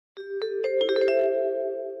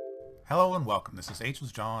Hello and welcome. This is H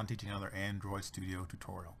with John teaching another Android Studio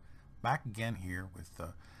tutorial. Back again here with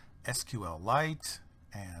SQLite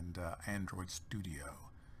and Android Studio.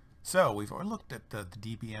 So we've already looked at the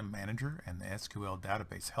DBM Manager and the SQL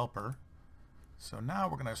Database Helper. So now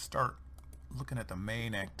we're going to start looking at the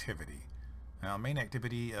main activity. Now main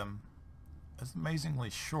activity is amazingly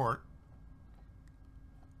short.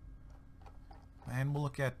 And we'll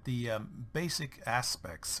look at the basic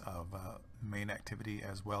aspects of main activity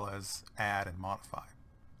as well as add and modify.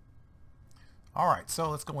 Alright, so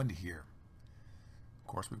let's go into here. Of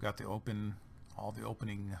course, we've got all the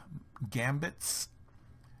opening gambits.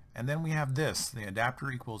 And then we have this, the adapter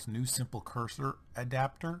equals new simple cursor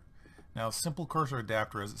adapter. Now, simple cursor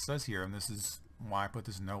adapter, as it says here, and this is why I put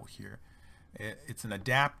this note here, it's an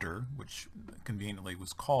adapter, which conveniently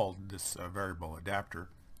was called this variable adapter,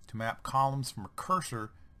 to map columns from a cursor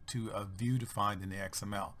to a view defined in the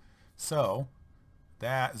XML. So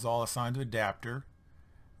that is all assigned to adapter,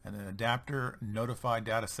 and then adapter notified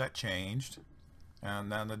data set changed,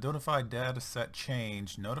 and then the notified data set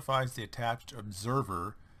change notifies the attached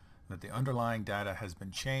observer that the underlying data has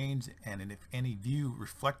been changed, and if any view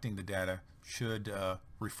reflecting the data should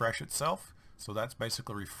refresh itself. So that's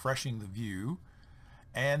basically refreshing the view.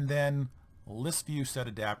 And then list view set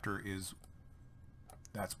adapter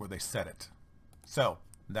that's where they set it. So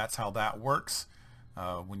that's how that works.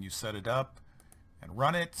 When you set it up and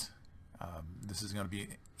run it, this is going to be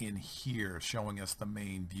in here showing us the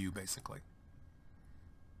main view basically.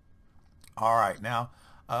 Alright, now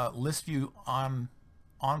list view on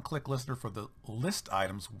click listener for the list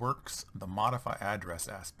items works the modify address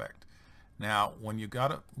aspect. Now when you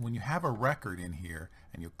have a record in here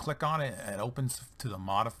and you click on it, it opens to the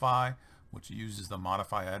modify, which uses the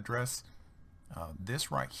modify address.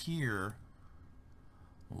 This right here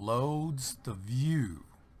loads the view.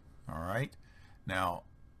 Alright, now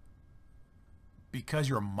because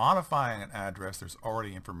you're modifying an address, there's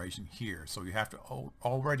already information here, so you have to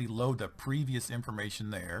already load the previous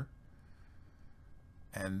information there,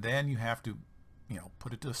 and then you have to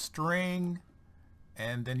put it to a string,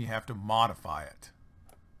 and then you have to modify it.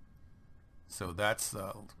 So that's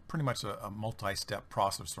pretty much a multi-step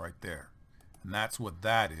process right there, and that's what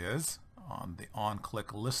that is on the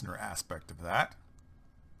on-click listener aspect of that.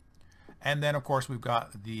 And then of course we've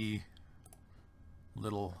got the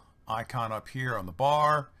little icon up here on the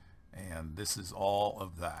bar, and this is all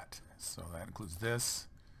of that. So that includes this,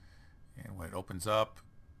 and when it opens up,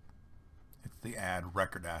 it's the add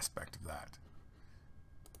record aspect of that.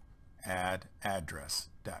 Add address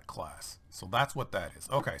that class. So that's what that is.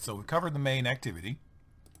 Okay, so we covered the main activity.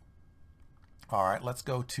 Alright, let's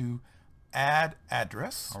go to add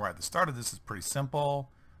address. Alright, the start of this is pretty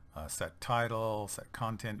simple. Set title, set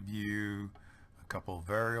content view, a couple of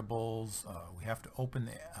variables. We have to open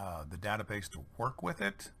the database to work with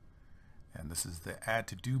it, and this is the add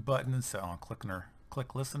to do button set on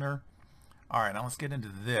click listener. Alright, now let's get into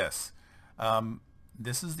this.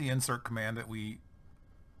 This is the insert command that we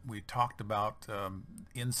talked about,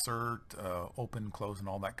 insert, open, close, and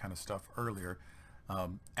all that kind of stuff earlier.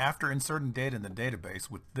 After inserting data in the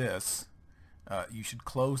database with this, you should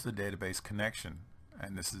close the database connection,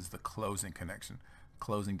 and this is the closing connection,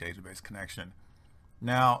 closing database connection.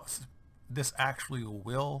 Now this actually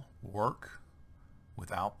will work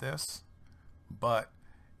without this, but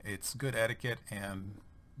it's good etiquette and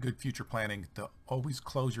good future planning to always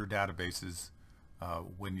close your databases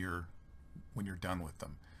when you're done with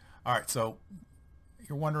them. Alright, so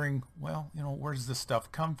you're wondering, well, where does this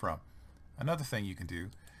stuff come from? Another thing you can do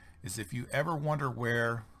is, if you ever wonder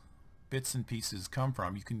where bits and pieces come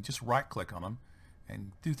from, you can just right click on them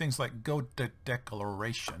and do things like go to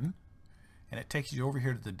declaration, and it takes you over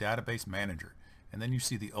here to the database manager, and then you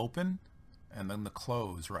see the open and then the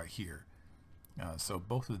close right here. So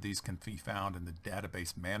both of these can be found in the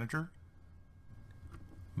database manager.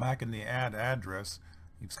 Back in the add address,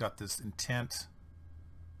 you've got this intent,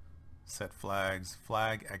 set flags,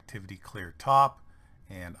 flag activity clear top,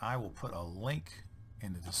 and I will put a link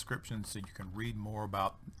in the description so you can read more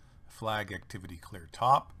about flag activity clear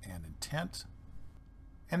top and intent.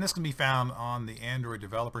 And this can be found on the Android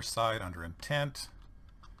developer side under intent.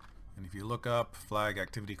 And if you look up flag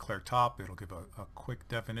activity clear top, it'll give a quick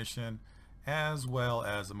definition as well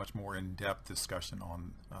as a much more in-depth discussion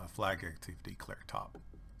on flag activity clear top.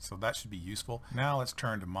 So that should be useful. Now let's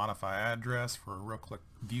turn to modify address for a real quick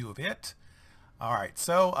view of it. Alright,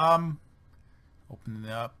 so open it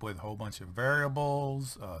up with a whole bunch of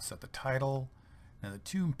variables, set the title. Now the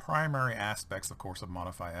two primary aspects, of course, of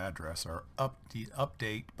modify address are the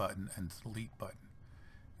update button and delete button.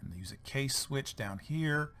 And they use a case switch down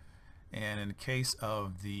here, and in the case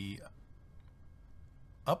of the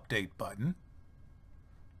update button.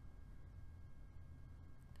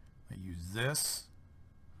 I use this,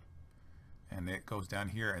 and it goes down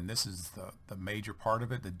here, and this is the major part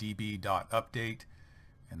of it, the db.update,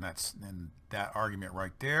 and that's that argument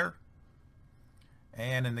right there.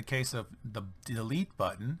 And in the case of the delete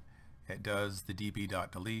button, it does the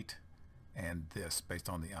db.delete and this based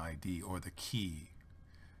on the ID or the key.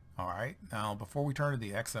 All right, now before we turn to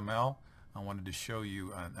the XML, I wanted to show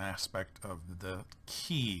you an aspect of the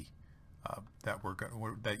key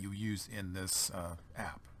that you use in this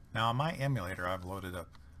app. Now on my emulator, I've loaded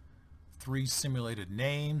up 3 simulated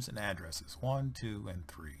names and addresses, 1, 2, and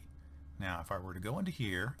 3. Now if I were to go into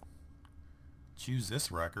here, choose this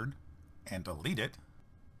record, and delete it,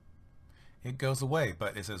 it goes away,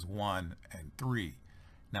 but it says 1 and 3.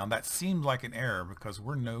 Now that seems like an error because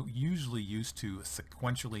we're usually used to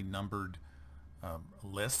sequentially numbered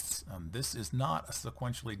lists. This is not a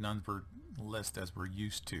sequentially numbered list as we're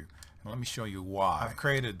used to. And let me show you why. I've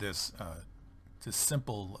created this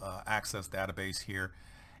simple access database here,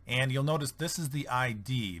 and you'll notice this is the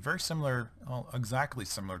ID, very similar, well, exactly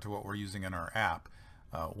similar to what we're using in our app.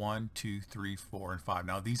 1, 2, 3, 4, and 5.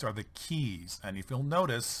 Now these are the keys, and if you'll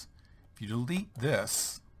notice, if you delete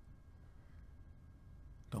this,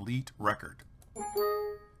 delete record,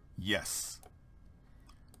 yes,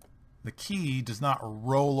 the key does not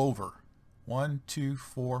roll over. 1, 2,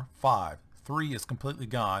 4, 5. 3 is completely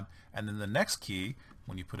gone, and then the next key,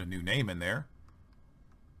 when you put a new name in there,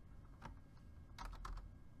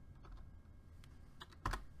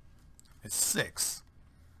 it's 6.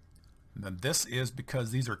 And then this is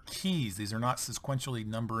because these are keys. These are not sequentially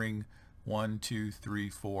numbering 1, 2, 3,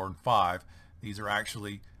 4, and 5. These are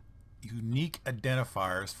actually unique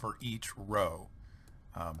identifiers for each row.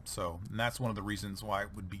 And that's one of the reasons why it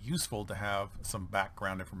would be useful to have some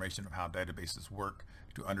background information of how databases work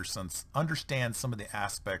to understand some of the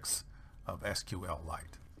aspects of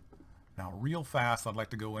SQLite. Now real fast, I'd like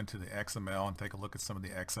to go into the XML and take a look at some of the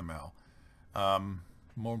XML.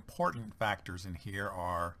 More important factors in here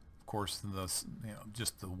are, of course,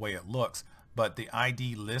 just the way it looks, but the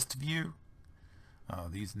ID list view.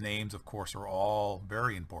 These names, of course, are all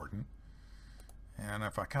very important. And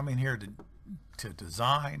if I come in here to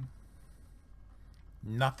design,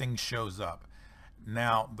 nothing shows up.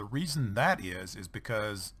 Now, the reason that is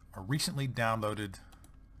because I recently downloaded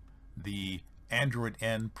the Android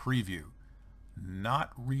N preview.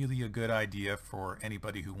 Not really a good idea for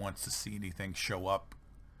anybody who wants to see anything show up.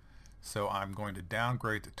 So I'm going to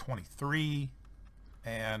downgrade to 23,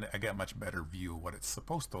 and I get a much better view of what it's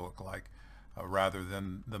supposed to look like rather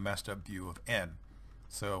than the messed up view of N.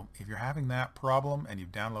 So if you're having that problem and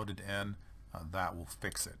you've downloaded N, that will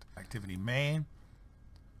fix it. Activity main,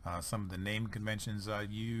 some of the name conventions I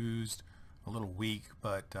used, a little weak,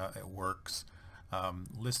 but it works.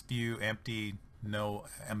 List view, empty, no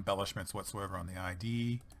embellishments whatsoever on the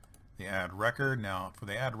ID. The add record. Now for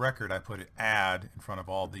the add record, I put an add in front of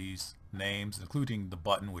all these names, including the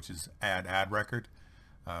button, which is add record,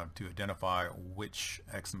 to identify which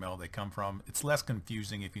XML they come from. It's less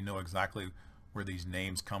confusing if you know exactly where these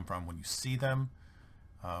names come from when you see them.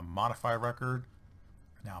 Modify record.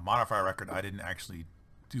 Now modify record, I didn't actually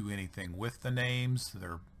do anything with the names.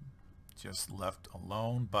 They're just left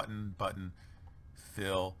alone. Button,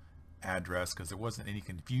 fill, address, because there wasn't any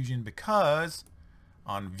confusion, because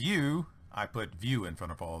on view I put view in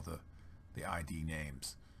front of all the ID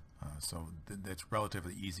names. So that's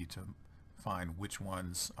relatively easy to find which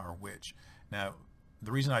ones are which. Now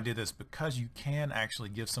the reason I did this, because you can actually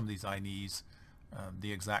give some of these IDs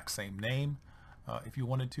the exact same name if you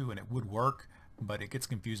wanted to, and it would work, but it gets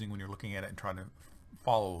confusing when you're looking at it and trying to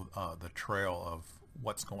follow the trail of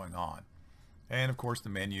what's going on. And of course the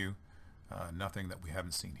menu, nothing that we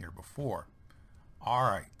haven't seen here before.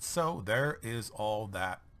 Alright, so there is all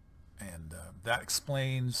that, and that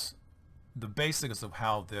explains the basics of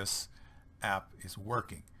how this app is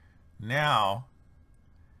working. Now,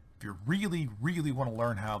 if you really want to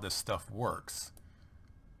learn how this stuff works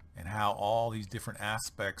and how all these different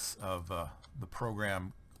aspects of the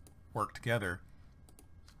program work together,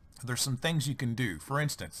 there's some things you can do. For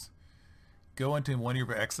instance, go into one of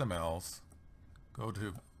your XMLs, go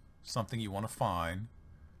to something you want to find,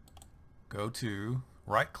 go to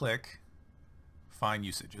right click, find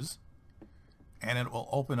usages, and it will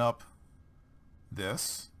open up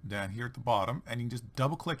this down here at the bottom, and you can just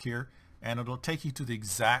double click here and it'll take you to the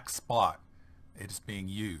exact spot it is being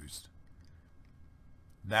used.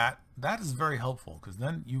 That is very helpful, because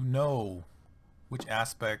then you know which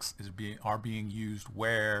aspects are being used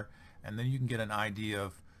where, and then you can get an idea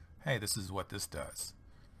of, hey, this is what this does.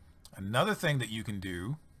 Another thing that you can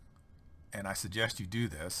do and I suggest you do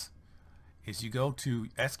this, is you go to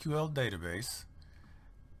SQL database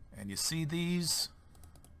and you see these,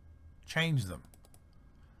 change them.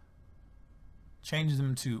 Change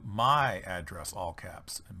them to my address, all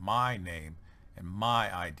caps, and my name and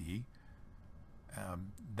my ID.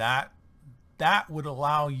 That would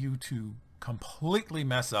allow you to completely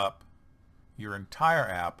mess up your entire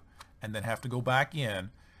app and then have to go back in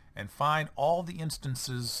and find all the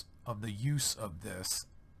instances of the use of this,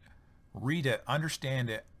 read it, understand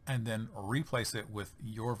it, and then replace it with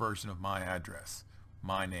your version of my address,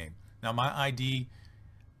 my name. Now my ID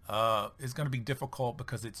is going to be difficult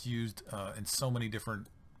because it's used in so many different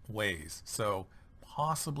ways. So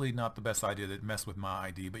possibly not the best idea to mess with my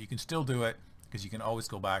ID, but you can still do it because you can always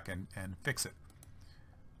go back and fix it.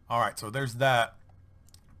 All right, so there's that.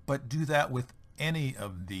 But do that with any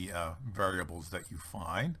of the variables that you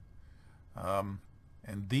find.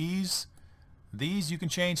 And these you can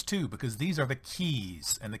change too, because these are the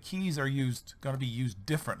keys, and the keys are going to be used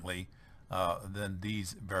differently than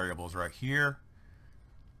these variables right here.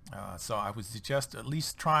 So I would suggest at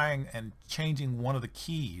least trying and changing one of the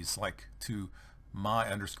keys, like to my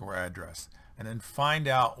underscore address, and then find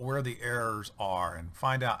out where the errors are and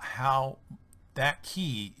find out how that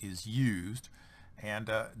key is used, and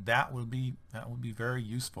that will be very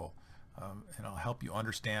useful, and it'll help you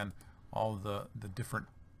understand all the different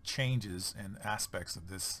changes and aspects of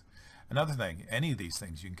this. Another thing, any of these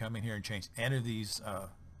things, you can come in here and change any of these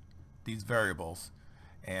variables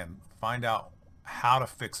and find out how to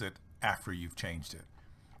fix it after you've changed it,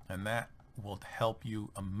 and that will help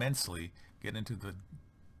you immensely get into the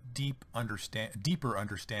deeper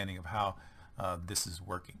understanding of how this is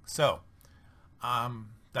working. So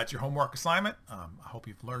that's your homework assignment. I hope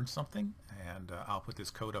you've learned something, and I'll put this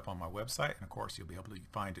code up on my website, and of course you'll be able to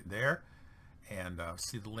find it there, and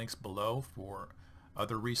see the links below for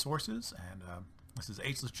other resources. And this is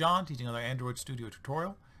Ageless John teaching another Android Studio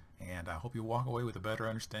tutorial, and I hope you walk away with a better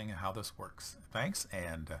understanding of how this works. Thanks,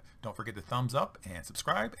 and don't forget to thumbs up and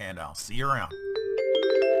subscribe, and I'll see you around.